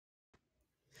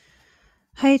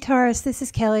Hi, Taurus. This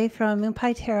is Kelly from Moon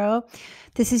Pie Tarot.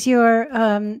 This is your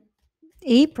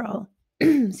April,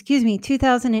 excuse me,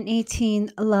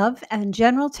 2018 love and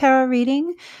general tarot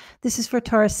reading. This is for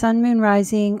Taurus, Sun, Moon,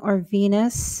 Rising, or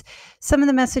Venus. Some of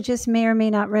the messages may or may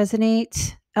not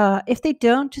resonate. If they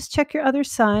don't, just check your other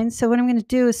signs. So what I'm going to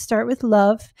do is start with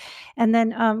love, and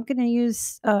then I'm going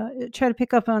to try to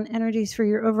pick up on energies for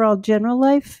your overall general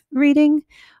life reading.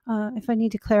 If I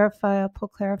need to clarify, I'll pull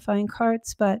clarifying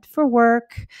cards. But for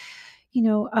work,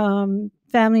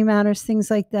 family matters, things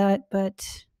like that.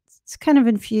 But it's kind of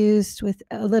infused with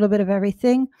a little bit of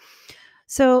everything.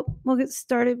 So we'll get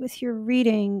started with your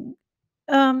reading.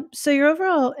 So your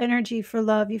overall energy for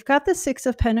love, you've got the Six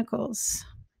of Pentacles.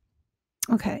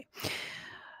 Okay.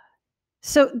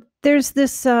 So there's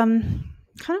this kind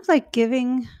of like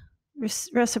giving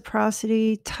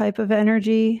reciprocity type of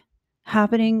energy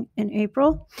happening in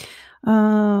April.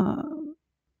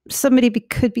 Somebody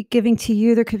could be giving to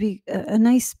you. There could be a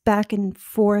nice back and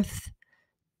forth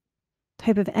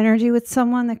type of energy with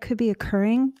someone that could be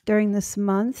occurring during this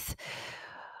month.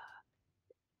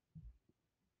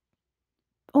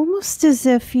 Almost as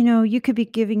if, you could be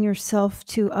giving yourself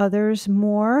to others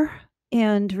more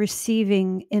and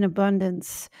receiving in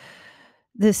abundance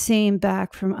the same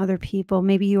back from other people.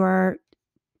 Maybe you are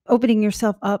opening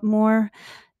yourself up more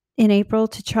in April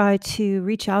to try to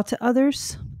reach out to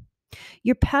others.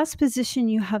 Your past position,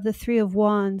 you have the Three of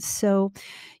Wands. So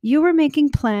you were making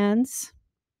plans.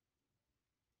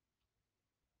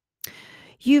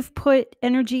 You've put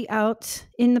energy out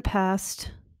in the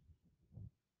past,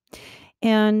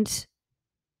 and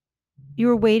you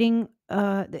were waiting,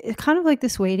 kind of like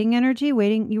this waiting energy,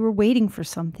 you were waiting for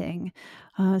something,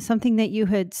 something that you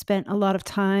had spent a lot of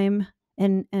time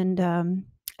and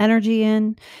energy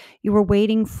in. You were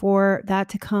waiting for that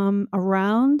to come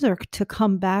around or to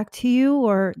come back to you,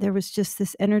 or there was just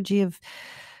this energy of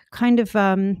kind of,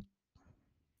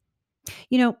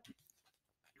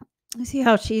 see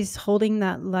how she's holding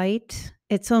that light.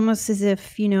 It's almost as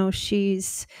if,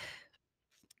 she's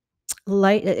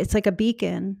light. It's like a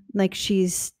beacon, like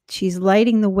she's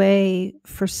lighting the way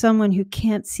for someone who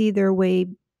can't see their way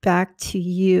back to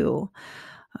you.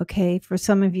 Okay, for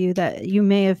some of you, that you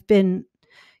may have been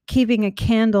keeping a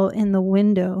candle in the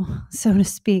window, so to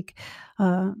speak,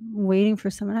 waiting for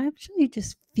someone. I actually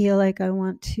just feel like I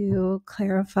want to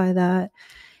clarify that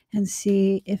and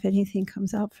see if anything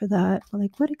comes out for that.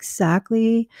 Like, what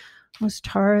exactly was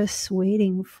Taurus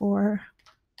waiting for?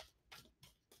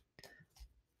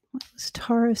 What was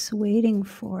Taurus waiting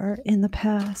for in the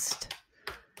past?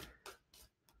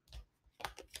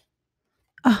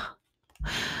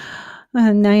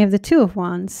 And now you have the Two of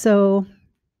Wands. So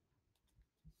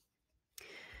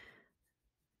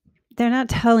they're not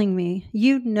telling me.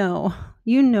 You know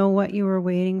what you were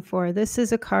waiting for. This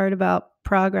is a card about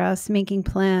progress, making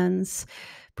plans,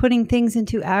 putting things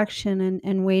into action,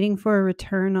 and waiting for a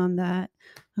return on that.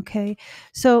 Okay.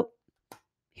 So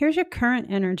here's your current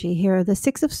energy here, the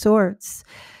Six of Swords.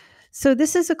 So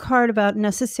this is a card about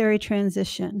necessary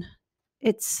transition.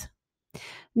 It's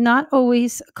not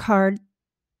always a card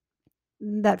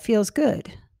that feels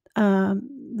good.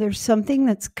 There's something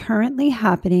that's currently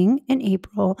happening in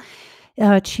April,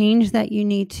 change that you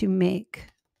need to make.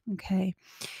 Okay.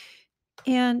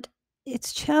 And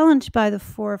it's challenged by the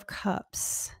Four of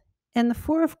Cups. And the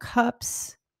Four of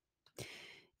Cups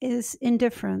is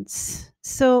indifference.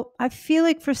 So I feel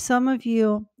like for some of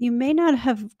you, you may not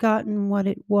have gotten what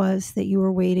it was that you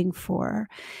were waiting for.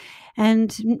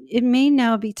 And it may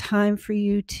now be time for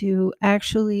you to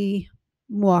actually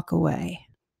walk away.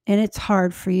 And it's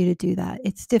hard for you to do that.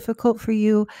 It's difficult for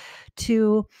you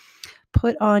to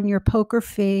put on your poker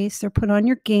face or put on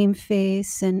your game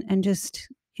face and just,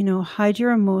 hide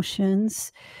your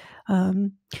emotions.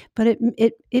 But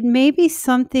it may be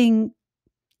something,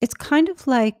 it's kind of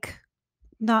like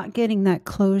not getting that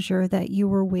closure that you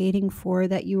were waiting for,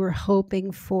 that you were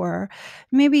hoping for.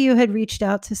 Maybe you had reached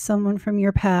out to someone from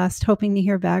your past, hoping to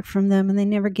hear back from them, and they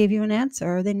never gave you an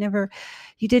answer, or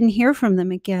you didn't hear from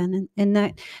them again. And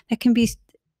that can be,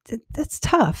 that's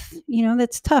tough.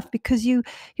 That's tough because you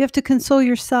have to console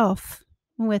yourself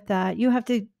with that. You have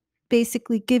to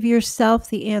basically give yourself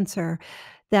the answer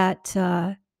that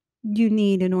you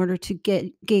need in order to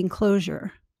gain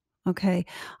closure. Okay.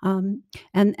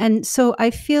 And so I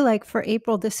feel like for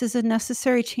April, this is a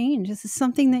necessary change. This is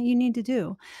something that you need to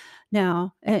do.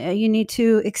 Now, you need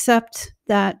to accept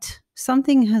that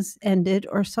something has ended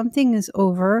or something is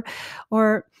over,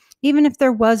 or even if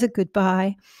there was a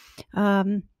goodbye,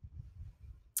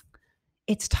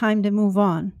 it's time to move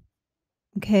on.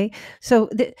 Okay. So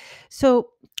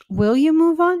Will you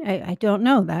move on? I don't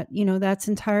know that, that's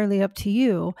entirely up to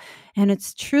you. And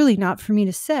it's truly not for me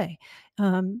to say.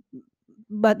 Um,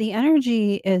 but the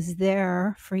energy is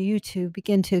there for you to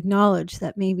begin to acknowledge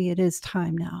that maybe it is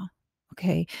time now.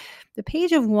 Okay. The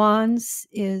Page of Wands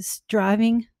is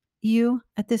driving you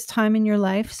at this time in your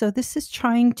life. So this is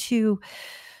trying to,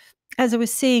 as I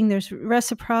was saying, there's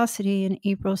reciprocity in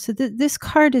April. So this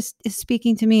card is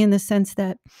speaking to me in the sense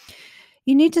that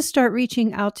you need to start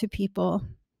reaching out to people.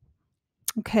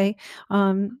 Okay.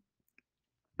 Um,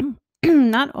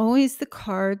 not always the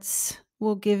cards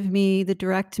will give me the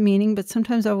direct meaning, but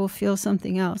sometimes I will feel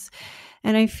something else.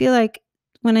 And I feel like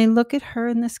when I look at her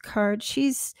in this card,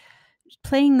 she's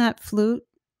playing that flute.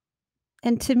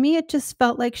 And to me, it just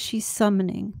felt like she's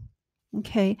summoning.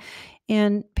 Okay.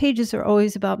 And pages are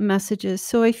always about messages.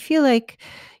 So I feel like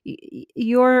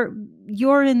you're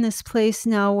in this place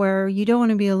now where you don't want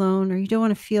to be alone, or you don't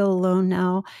want to feel alone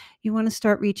now. You want to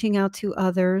start reaching out to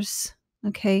others.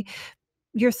 Okay.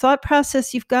 Your thought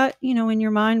process, you've got, in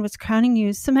your mind, what's crowning you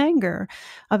is some anger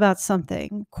about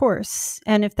something, of course.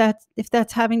 And if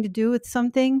that's having to do with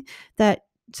something that,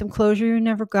 some closure you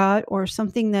never got, or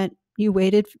something that you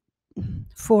waited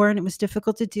for and it was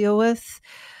difficult to deal with,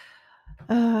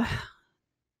 uh,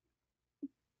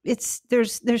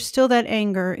 there's still that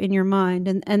anger in your mind,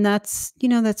 and that's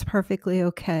perfectly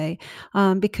okay,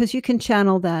 because you can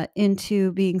channel that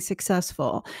into being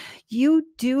successful. You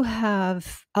do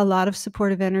have a lot of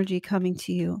supportive energy coming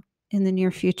to you in the near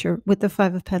future with the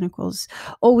Five of Pentacles.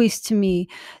 Always, to me,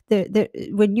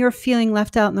 when you're feeling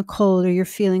left out in the cold, or you're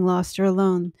feeling lost or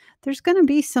alone, there's going to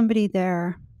be somebody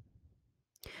there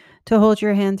to hold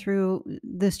your hand through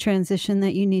this transition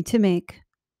that you need to make.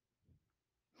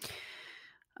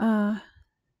 uh,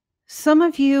 some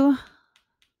of you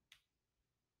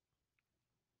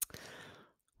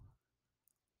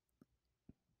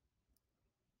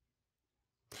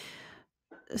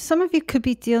Some of you could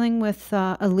be dealing with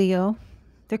a Leo.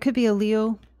 There could be a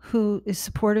Leo who is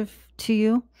supportive to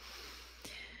you,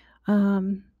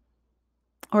 um,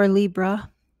 or Libra.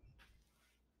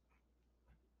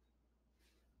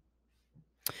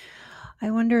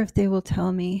 I wonder if they will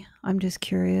tell me. I'm just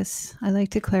curious. I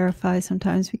like to clarify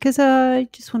sometimes because I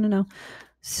just want to know.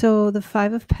 So the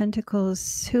Five of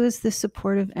Pentacles, who is the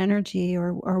supportive energy,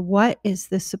 or what is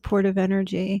the supportive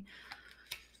energy?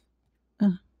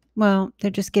 Well, they're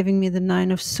just giving me the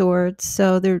Nine of Swords,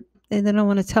 so they don't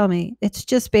want to tell me. It's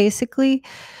just basically,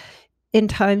 in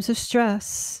times of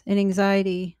stress and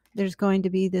anxiety, there's going to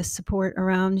be this support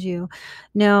around you.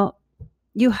 Now,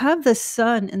 you have the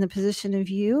Sun in the position of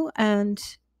you and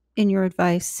in your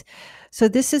advice. So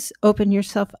this is open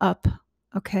yourself up,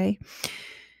 okay?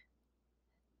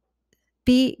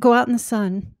 Go out in the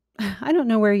sun. I don't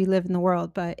know where you live in the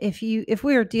world, but if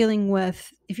you're dealing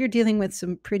with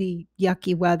some pretty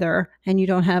yucky weather and you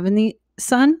don't have any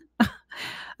sun,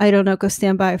 I don't know, go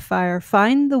stand by a fire.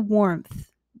 Find the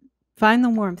warmth. Find the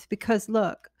warmth, because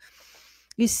look,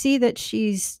 you see that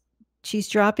she's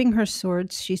dropping her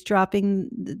swords. She's dropping,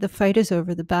 the fight is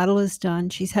over. The battle is done.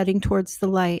 She's heading towards the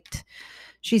light.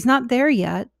 She's not there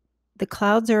yet. The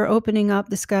clouds are opening up.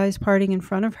 The sky is parting in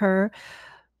front of her.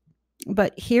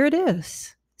 But here it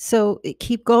is. So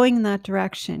keep going in that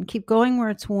direction. Keep going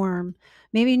where it's warm.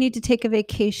 Maybe you need to take a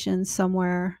vacation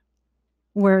somewhere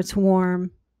where it's warm.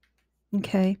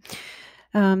 Okay.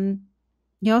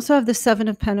 You also have the Seven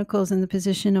of Pentacles in the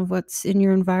position of what's in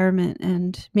your environment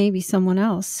and maybe someone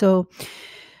else. So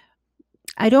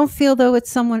I don't feel though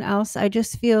it's someone else. I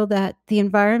just feel that the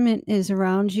environment is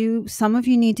around you. Some of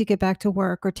you need to get back to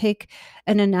work, or take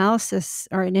an analysis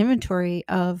or an inventory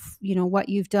of, what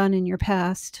you've done in your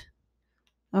past.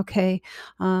 Okay.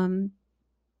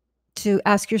 To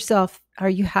ask yourself, are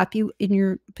you happy in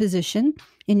your position,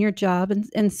 in your job?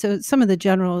 And so some of the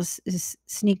general is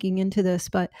sneaking into this,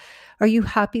 but are you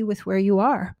happy with where you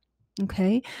are?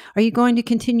 Okay. Are you going to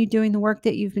continue doing the work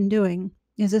that you've been doing?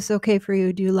 Is this okay for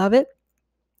you? Do you love it?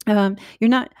 You're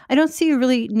not, I don't see you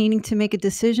really needing to make a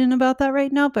decision about that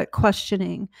right now, but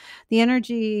questioning. The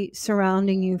energy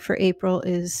surrounding you for April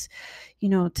is,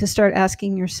 to start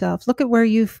asking yourself, look at where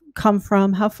you've come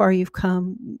from, how far you've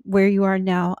come, where you are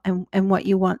now, and what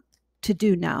you want to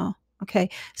do now. Okay.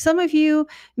 Some of you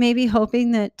may be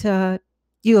hoping that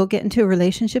you'll get into a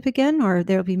relationship again, or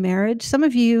there'll be marriage. Some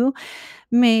of you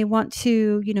may want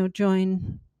to,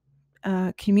 join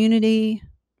community,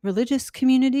 religious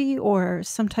community, or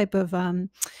some type of,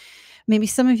 maybe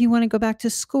some of you want to go back to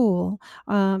school.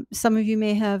 Some of you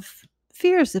may have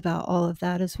fears about all of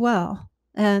that as well.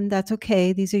 And that's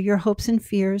okay. These are your hopes and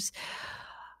fears.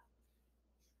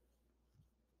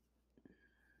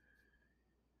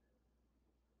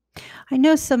 I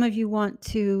know some of you want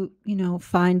to,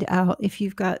 find out if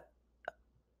you've got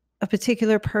a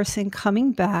particular person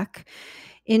coming back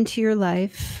into your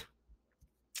life.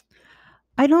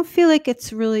 I don't feel like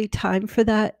it's really time for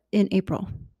that in April.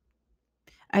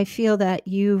 I feel that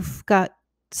you've got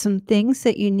some things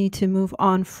that you need to move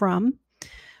on from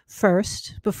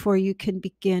first before you can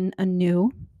begin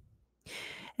anew.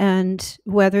 And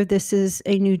whether this is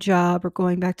a new job or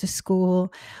going back to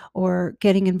school or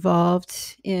getting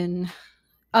involved in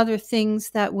other things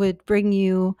that would bring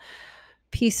you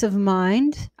peace of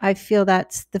mind, I feel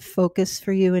that's the focus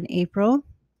for you in April.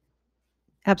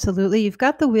 Absolutely. You've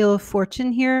got the Wheel of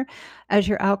Fortune here as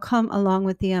your outcome, along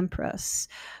with the Empress.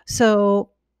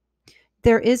 So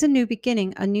there is a new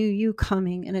beginning, a new you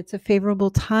coming, and it's a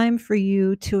favorable time for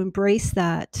you to embrace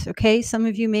that. Okay. Some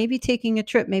of you may be taking a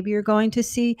trip. Maybe you're going to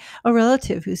see a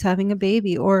relative who's having a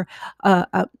baby, or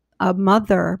a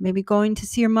mother, maybe going to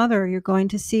see your mother. You're going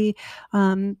to see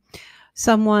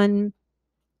someone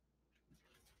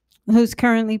who's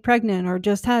currently pregnant or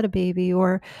just had a baby,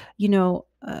 or,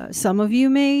 some of you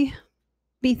may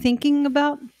be thinking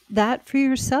about that for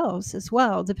yourselves as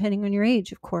well, depending on your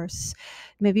age, of course.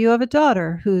 Maybe you have a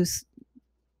daughter who's,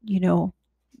 you know,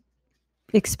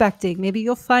 expecting. Maybe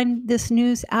you'll find this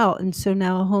news out. And so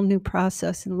now a whole new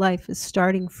process in life is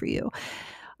starting for you.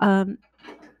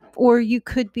 Or you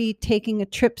could be taking a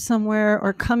trip somewhere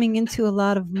or coming into a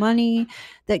lot of money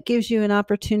that gives you an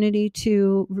opportunity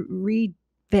to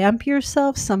revamp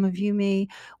yourself. Some of you may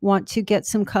want to get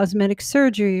some cosmetic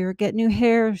surgery or get new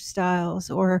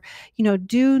hairstyles, or,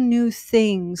 do new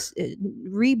things,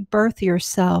 rebirth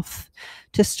yourself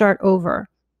to start over.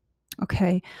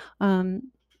 Okay.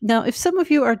 Now, if some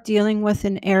of you are dealing with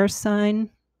an air sign,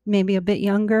 maybe a bit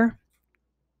younger,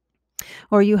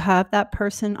 or you have that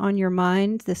person on your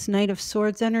mind, this Knight of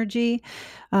Swords energy,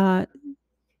 uh,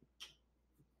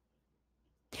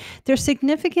 they're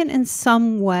significant in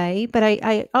some way, but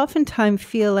I oftentimes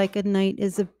feel like a knight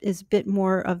is a bit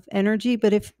more of energy.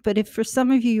 But if for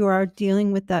some of you, you are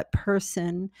dealing with that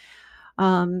person,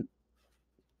 I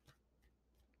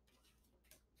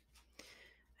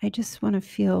just want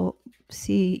to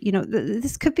see,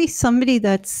 this could be somebody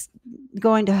that's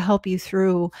going to help you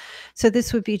through. So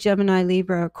this would be Gemini,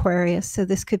 Libra, Aquarius. So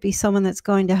this could be someone that's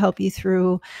going to help you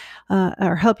through,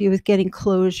 or help you with getting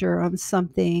closure on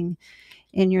something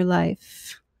in your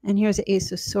life. And here's the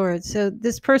Ace of Swords. So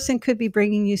this person could be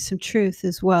bringing you some truth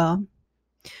as well,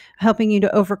 helping you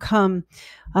to overcome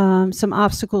some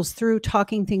obstacles through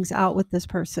talking things out with this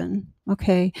person.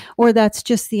 Okay. Or that's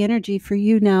just the energy for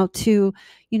you now to,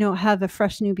 have a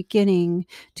fresh new beginning,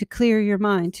 to clear your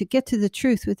mind, to get to the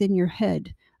truth within your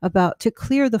head, to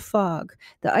clear the fog.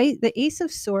 The Ace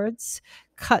of Swords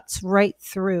cuts right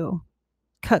through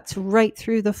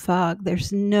the fog.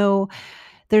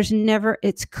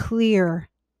 It's clear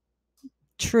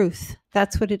truth.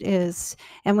 That's what it is.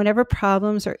 And whenever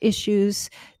problems or issues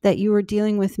that you are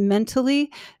dealing with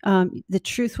mentally, the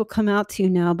truth will come out to you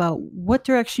now about what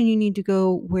direction you need to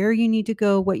go, where you need to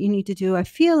go, what you need to do. I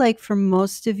feel like for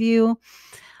most of you,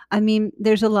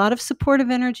 there's a lot of supportive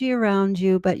energy around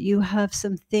you, but you have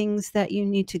some things that you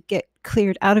need to get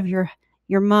cleared out of your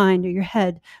mind or your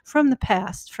head from the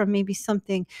past, from maybe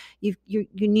something you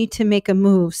need to make a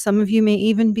move. Some of you may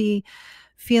even be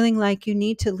feeling like you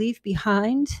need to leave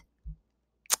behind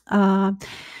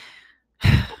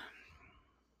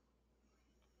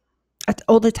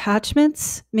old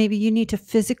attachments. Maybe you need to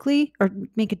physically or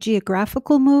make a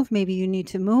geographical move. Maybe you need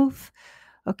to move.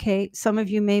 Okay. Some of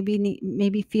you may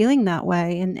be feeling that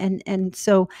way. And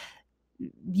so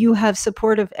you have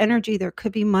supportive energy. There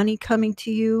could be money coming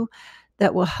to you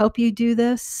that will help you do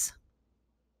this.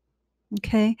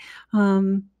 Okay.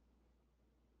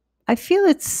 I feel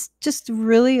it's just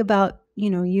really about,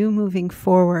 you moving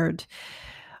forward.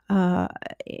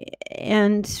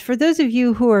 And for those of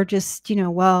you who are just,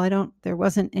 there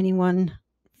wasn't anyone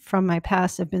from my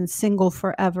past. I've been single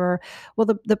forever. Well,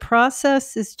 the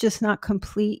process is just not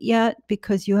complete yet,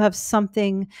 because you have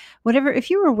something, whatever, if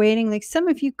you were waiting, like some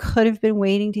of you could have been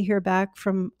waiting to hear back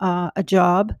from a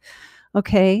job.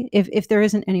 Okay. If there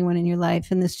isn't anyone in your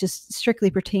life, and this just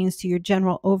strictly pertains to your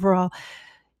general overall,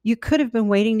 you could have been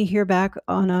waiting to hear back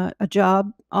on a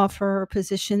job offer or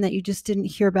position that you just didn't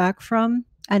hear back from.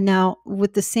 And now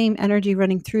with the same energy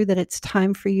running through that, it's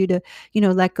time for you to,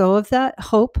 let go of that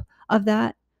hope of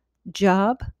that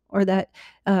job, or that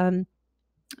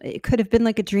it could have been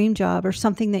like a dream job or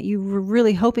something that you were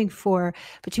really hoping for,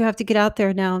 but you have to get out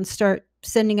there now and start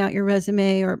sending out your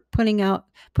resume, or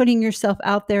putting yourself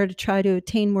out there to try to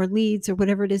attain more leads, or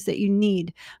whatever it is that you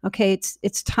need. Okay.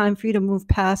 It's time for you to move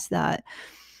past that.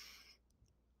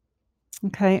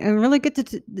 Okay, and really get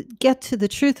to the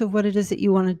truth of what it is that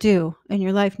you wanna do in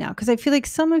your life now, because I feel like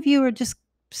some of you are just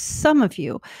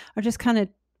kinda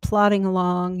plodding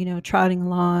along, trotting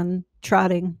along,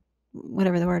 trotting,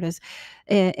 whatever the word is,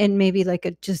 and maybe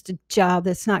like just a job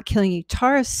that's not killing you.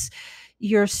 Taurus,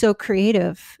 you're so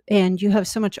creative and you have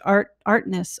so much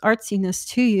artsiness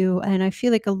to you, and I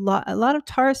feel like a lot of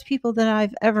Taurus people that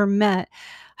I've ever met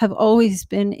have always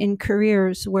been in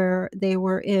careers where they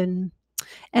were in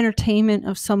entertainment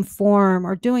of some form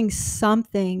or doing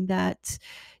something that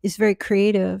is very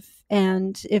creative.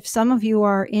 And if some of you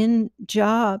are in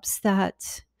jobs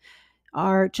that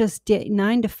are just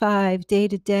 9 to 5, day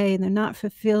to day, and they're not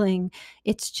fulfilling,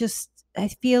 it's just, I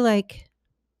feel like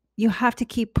you have to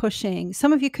keep pushing.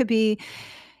 Some of you could be,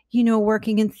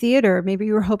 working in theater. Maybe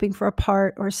you were hoping for a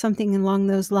part or something along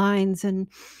those lines, and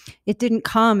it didn't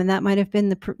come. And that might have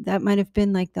been that might have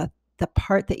been like the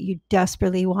part that you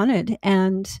desperately wanted.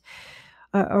 And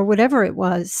or whatever it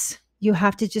was, you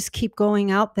have to just keep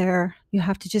going out there. You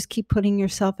have to just keep putting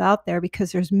yourself out there,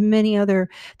 because there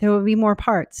will be more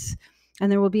parts, and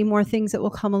there will be more things that will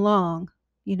come along.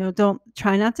 Don't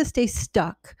try not to stay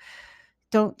stuck.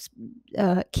 Don't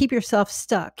keep yourself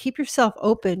stuck. Keep yourself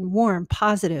open, warm,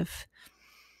 positive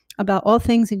about all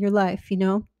things in your life.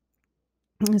 And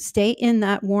stay in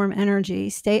that warm energy.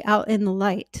 Stay out in the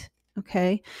light.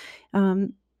 Okay.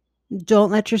 Um,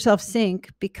 don't let yourself sink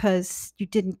because you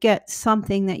didn't get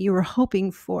something that you were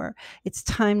hoping for. It's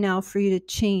time now for you to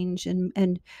change and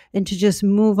to just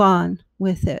move on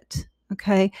with it.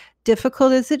 Okay.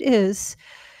 Difficult as it is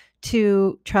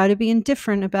to try to be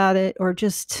indifferent about it, or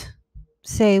just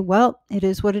say, well, it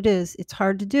is what it is. It's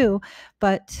hard to do,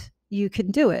 but you can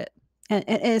do it. And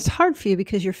it's hard for you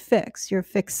because you're fixed. You're a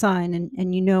fixed sign, and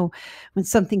when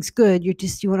something's good, you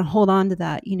want to hold on to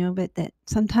that, but that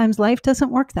sometimes life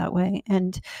doesn't work that way,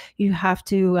 and you have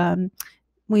to.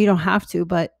 Well, you don't have to,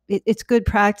 but it's good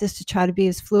practice to try to be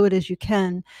as fluid as you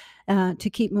can, to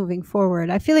keep moving forward.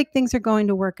 I feel like things are going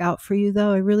to work out for you,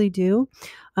 though. I really do.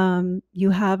 You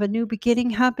have a new beginning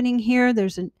happening here.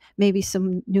 Maybe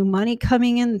some new money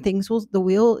coming in. The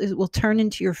wheel will turn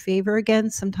into your favor again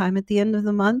sometime at the end of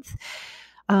the month.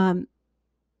 Um,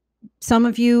 some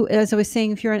of you, as I was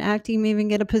saying, if you're in acting, you may even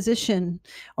get a position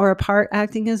or a part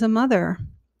acting as a mother.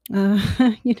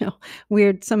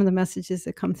 Weird, some of the messages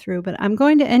that come through, but I'm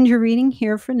going to end your reading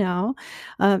here for now.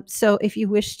 So if you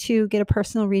wish to get a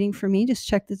personal reading from me, just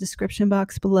check the description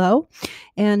box below,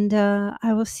 and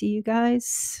I will see you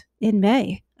guys in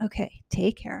May. Okay,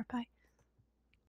 take care. Bye.